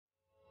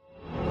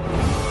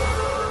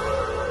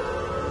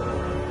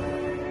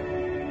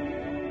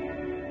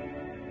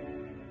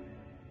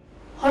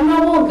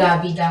Honorable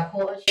Gabby,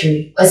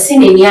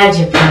 Otchere,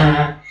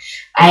 Japan.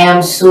 I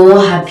am so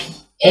happy.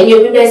 And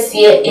you will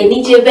see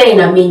any Jebe in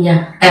a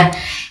minya.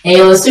 And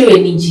you also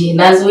any J.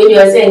 As when you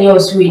are saying you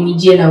also any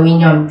J and a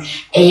winyam.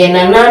 And you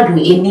anadu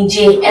any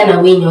J and a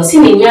winyo.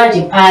 Seen in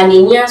Japan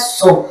in your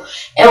so.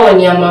 Ewan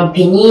yaman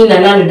penny and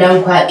another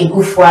dampa a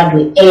good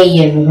father,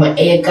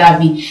 a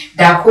Gabby,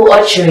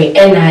 Otchere,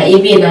 and I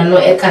even no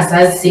a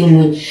casa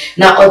sing.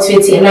 Now,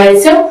 Otchere, and I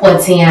said,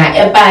 potting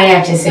a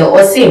buyer to say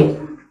or same.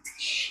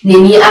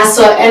 Nini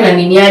aso ena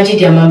nini aji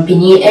dia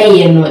mampinyi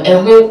no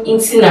ehu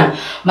intina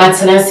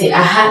matenasi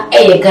aha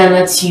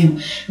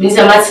GhanaTube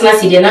minza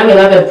matenasi dia na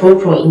meba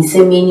pro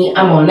insemini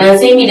ama na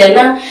nsemi dia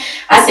na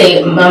ase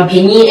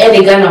mampinyi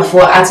Ghana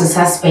for ato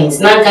suspense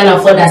na Ghana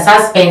for the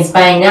suspense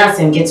by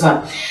nyasem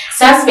getwa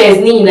suspense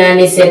ni na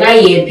ne se na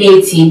ye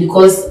peti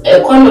because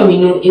economy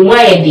no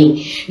enwaye din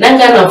na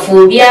Ghana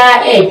for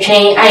bia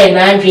twen aye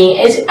na adwen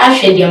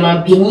ahwe dia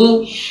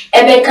mampinyi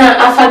ebeka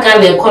afa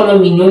Ghana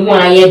economy no ho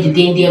aye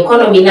deden the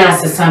economy na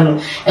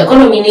asesano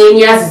economy na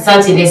enya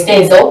asesano to the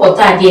extent so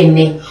okota ade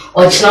ne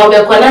ochina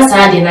obekona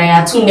saade na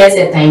ya 2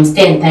 measure times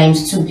 10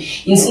 times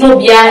 2 intino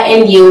bia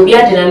ende obi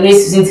ade na no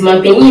esusinti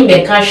mampanyi be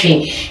ka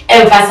hwe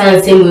emfasa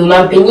nsemu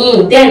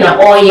mampanyi den na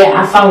oye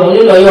afa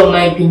hono no yo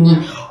mampanyi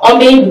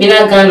Ombe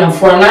bina Ghana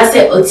for an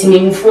asset or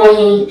team for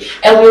him,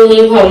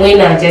 every home when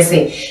I just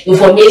say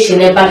information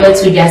about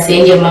to just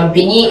say your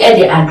mampini at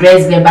the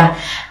address never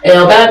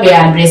about the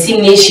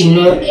addressing nation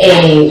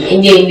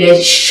in the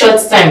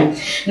short time.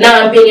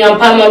 Now I'm paying on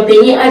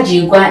Pamampini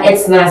Ajigua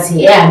ex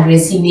Nasi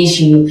addressing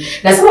nation.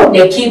 Now some of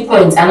the key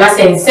points and I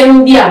say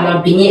send be a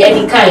mampini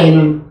Eddie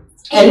Kaino.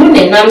 And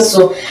when I'm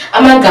so,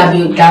 I'm a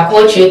Gabby,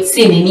 Otchere,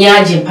 see the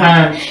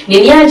Japan.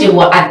 The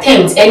will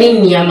attempt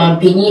any near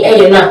mampini,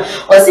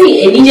 or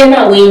see any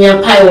general way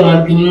in pie or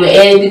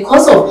mampini,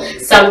 because of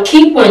some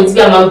key points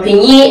be a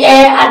mampini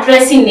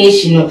addressing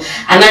nation,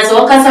 and as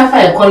all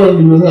Casafa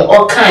economy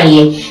or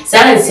Kanye,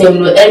 San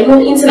Semlo, and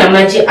no internet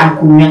magic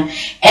Akuna,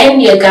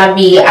 and your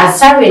Gabby,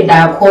 Asare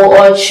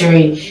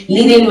Otchere,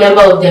 leading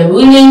member of the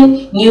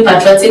ruling New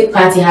Patriotic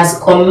Party, has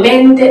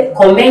commented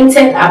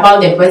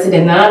about the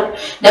president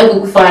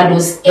that for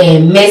those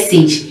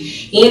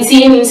message. In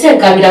seeing himself,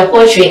 Gabby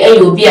Otchere, and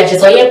you'll be a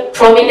just a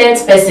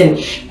prominent person,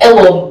 a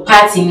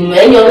party,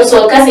 and you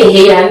also can say,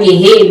 hey, and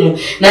hey,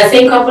 now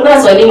say,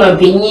 companies or him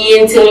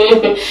opinion to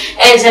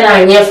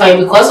and fine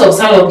because of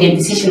some of the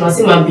decisions or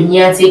some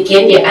opinion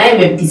taken, the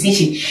IMF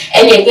decision,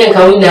 and again,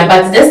 coming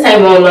but this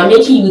time on,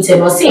 making you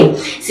tell or same.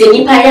 Say,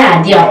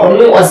 Nipaya idea or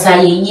no, or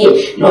say,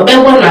 ye, no,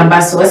 Bebo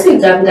number, so I say,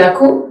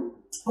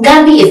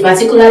 Gabby is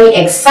particularly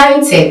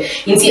excited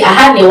was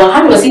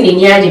in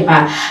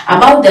Japan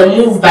about the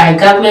move by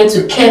government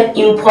to curb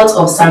import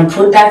of some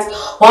products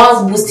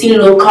whilst boosting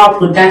local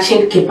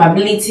production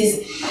capabilities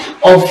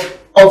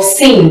of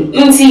sin.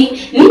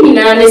 Nini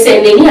na ne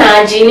se neni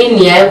aje ne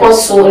nia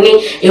ekoso ne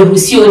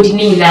ebusi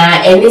odini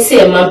na ene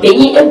se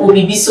mampanyi ebo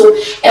bibiso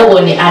ewo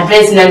ne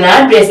address na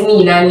address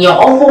ni na nia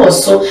oho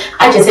so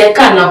aje se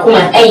ka na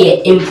kuma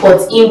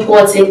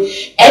import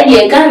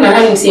e Ghana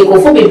ha se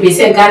kofo bebe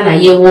se Ghana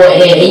ye wo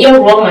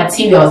raw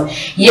materials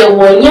ye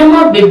wo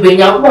nyama bebe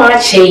nya ko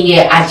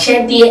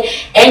achede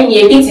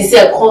enye bi ti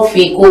se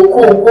coffee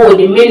cocoa gold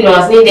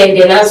minerals ni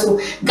den na so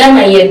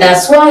Ghana ye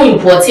that's why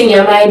importing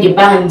nyama e de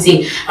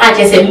banze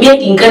say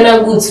made in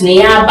Ghana goods ne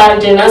ya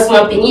abandon as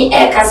mampini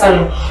kasa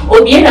no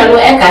obiena no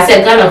kasa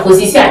Ghana for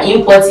sisi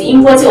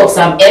import of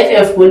some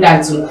FF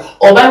products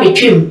oba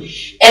betwim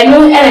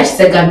eno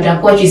chise Gabby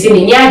Otchere say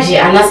ne age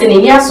anase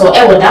ne aso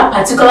that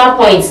particular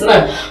point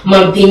na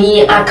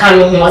mampini aka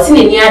no ho se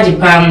ne age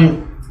pam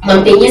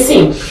mampini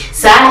sim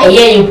sa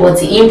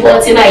import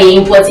na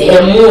import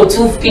more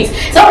toothpicks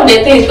some of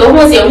the things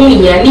almost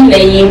nya ni na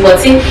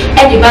import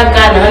the back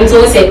Ghana and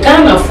so say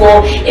Ghana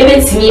for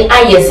ebetimi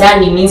ayesa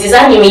ni means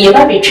za ni me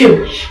ba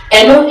betwim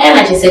eno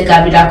chise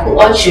Gabby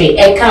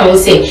Otchere can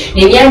say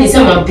ne nya ni say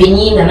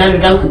mampini na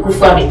dan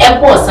kukufu ade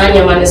boss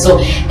anyama ne so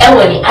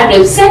ni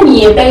ade say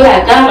ni be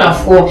ya Ghana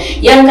for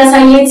yankasa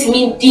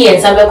yetimi die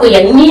sabeko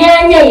ya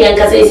nya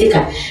yankasa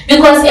isika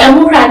because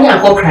emukra ni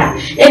akokra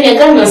e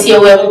Ghana say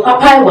we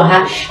papa wa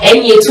ha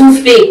any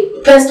toothpick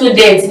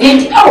students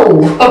need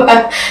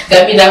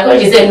Gabby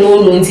Otchere say no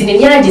ntini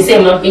nya je say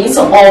mampini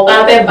so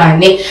oba be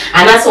bane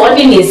ana so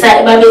odi ni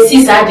sa ba be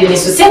si sa de ni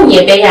so say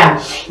ye be ya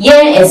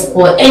ye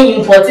export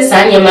import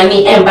sa nya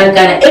mani emba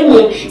Ghana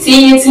emu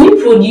say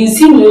yetimi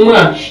produce mu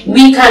a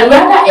we can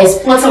rather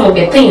export some of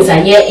the things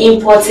that ye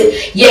import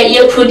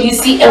ye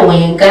produce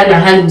in Ghana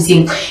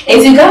handling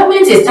and the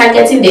government is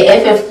targeting the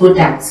FF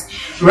products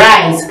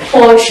rice,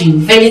 poultry,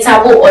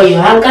 vegetable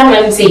oil,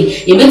 Ghana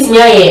say you bet me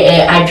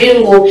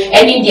adrengo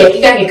any day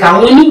kika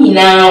only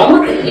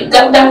now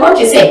Gabby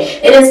Otchere say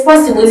it is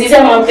possible this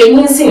am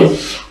paying sin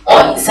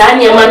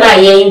Sanya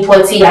mana ye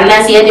importi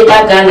anasi ye de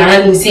Ghana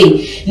and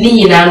say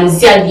ni na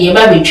nzia de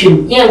ba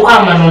betwim ye nkwa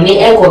amano ne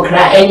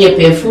ekokra enye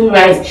perfume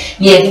rice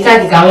ni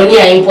kika only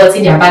ya importi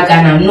de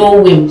Ghana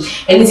no way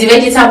and the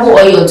vegetable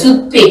oil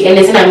toothpick and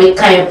it's na make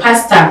kind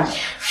pasta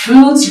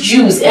fruit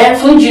juice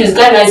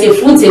Ghana say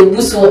fruit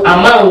ebuso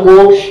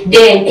amango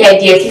then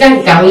the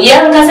kika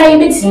yeah nkasa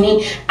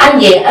yebetimi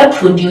aye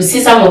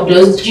produce some of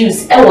those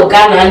juice e wo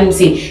Ghana and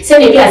say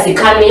they be as a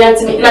can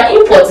yantimi na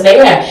import na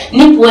yeah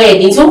nipo e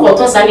dey so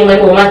koto sani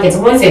money no market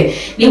won say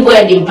nipo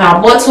e dey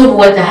pa bottled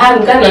water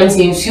have Ghana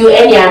say few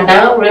any and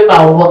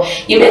river or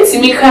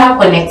yebetimi ka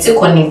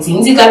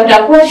connecting ndi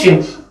Gabby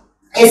question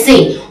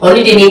say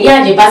only the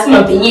Nigerian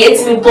department penny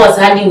 8 boss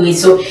anyway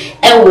so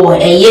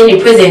a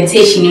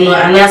presentation you know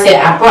and I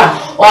say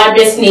or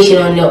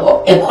destination on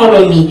the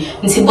economy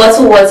into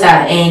bottled water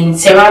and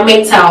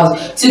ceramic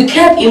tiles to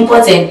keep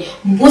important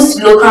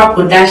boost local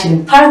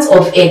production part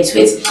of a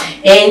tweet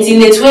and in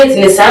the tweet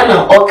in the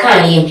sana or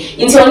can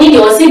into only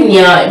the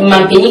osignia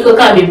mampeniko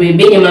can be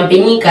baby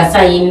mampenika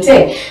saying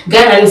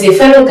Ghana is a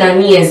fellow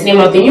Ghanaians name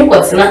of penny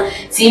quatna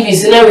TV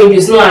sooner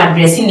reduce no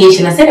addressing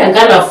nation I said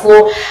Ghana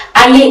for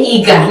aye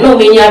eager no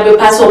many other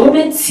pass or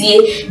move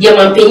see the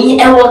mampenny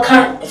and what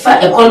can for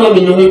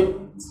economy no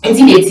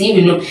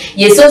TV no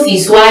yes so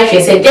is why she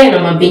said then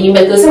I'm penny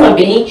because some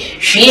penny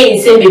she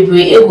ain't say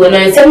baby ego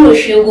na some no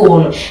she go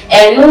no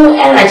and no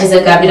and I just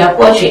a Gabby that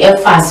watch it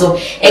fast so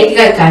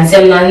I can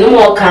say no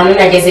more can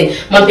I just say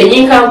my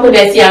penny can put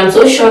that I'm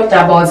so shocked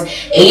about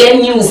a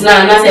news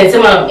now and I said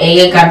some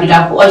a Gabby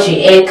that watch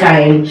it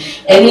kind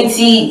and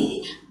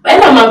it's when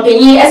I'm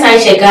penny as I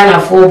shake Ghana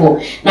for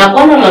now,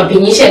 one of my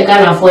penny shake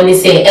Ghana for they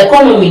say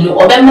economy no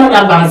or man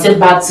bounce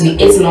back to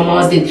its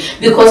normal state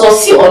because of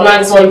see or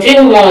not so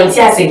dream one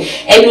say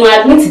and you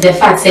admit the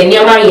fact say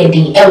near my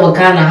wedding ever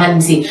Ghana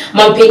handy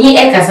my penny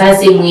ekasa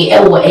say me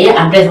ever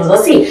address so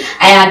see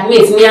I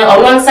admit me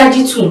alongside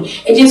you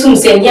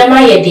say near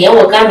my wedding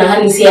ever Ghana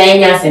handy say I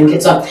am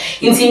get up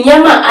into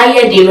nyama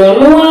I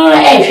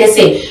no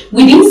say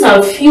within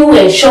some few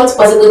and short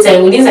possible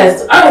time within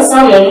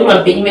some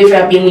no penny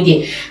may being with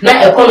you.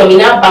 Now economy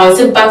now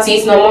bouncing back to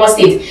its normal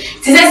state.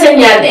 This is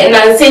and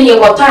I'm saying you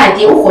got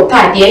tired, you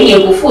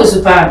go full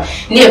super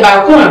near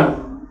back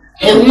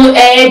and you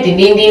add the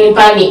Indian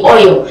pani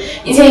oil.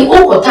 You say,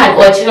 oh, tired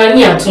or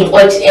Chinania to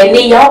watch and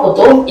lay out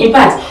in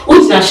part,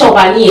 which not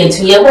shop near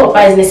to your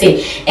price and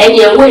say, and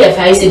your way if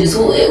I said,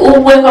 oh,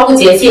 work out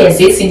with your 6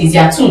 cities,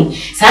 your tomb.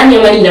 Sanya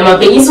money, my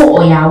peninsula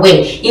or your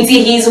way.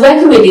 Until he's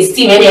working with his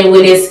team and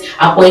with his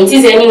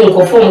appointees and even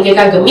conform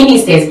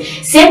ministers.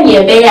 Same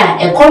year,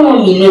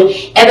 economy no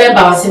ever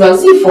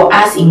bouncing for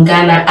us in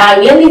Ghana. Our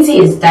reality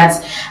is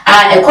that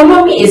our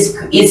economy is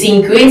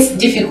in great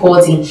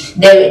difficulty.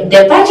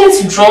 The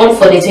budget drawn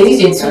for the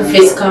 2022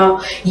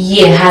 fiscal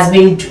year has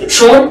been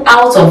thrown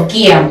out of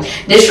gear,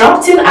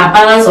 disrupting our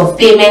balance of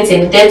payments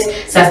and debt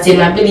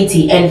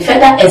sustainability and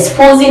further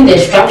exposing the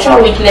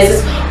structural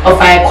weaknesses of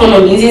our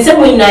economy.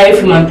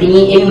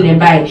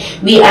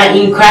 We are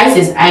in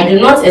crisis. I do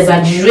not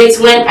exaggerate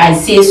when I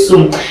say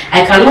so.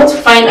 I cannot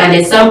find an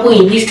example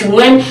in history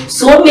when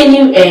so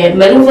many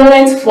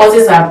malevolent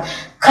forces have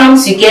come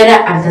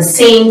together at the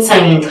same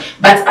time.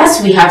 But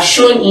as we have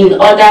shown in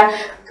other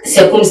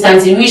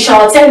circumstances, we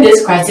shall turn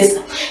this crisis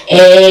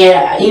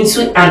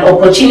into an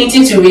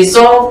opportunity to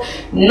resolve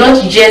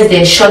not just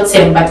the short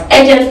term but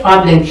urgent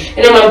problem.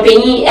 And I'm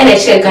paying and I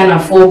share Ghana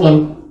for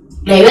one.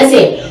 Now you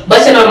say,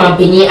 but I'm not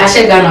paying I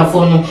share Ghana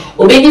for no.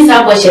 Obey this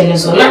abortion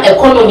so not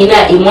economy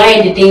na in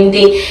why the thing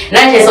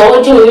not just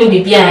all you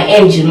be an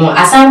engine no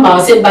as I'm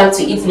bouncing back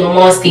to its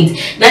normal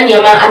state. Now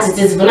your man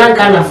attitudes for not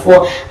Ghana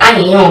for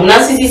any home.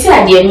 Now see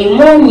idea me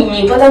more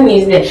important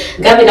is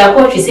the Gabby that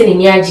coach is in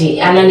Yaji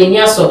and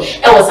an so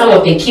it was some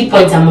of the key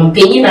points I'm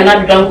paying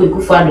another drunk with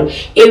Kufado.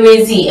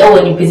 Erezi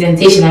the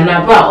presentation and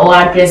about or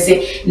address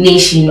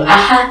nation.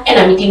 Aha and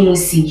I'm meeting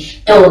Musi.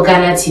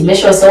 GhanaTube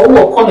measure so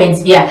what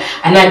comments there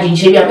and I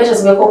didn't measure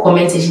some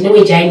commentation no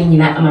way joining in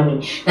that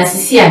amami. Na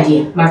sisi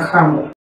adie makramo.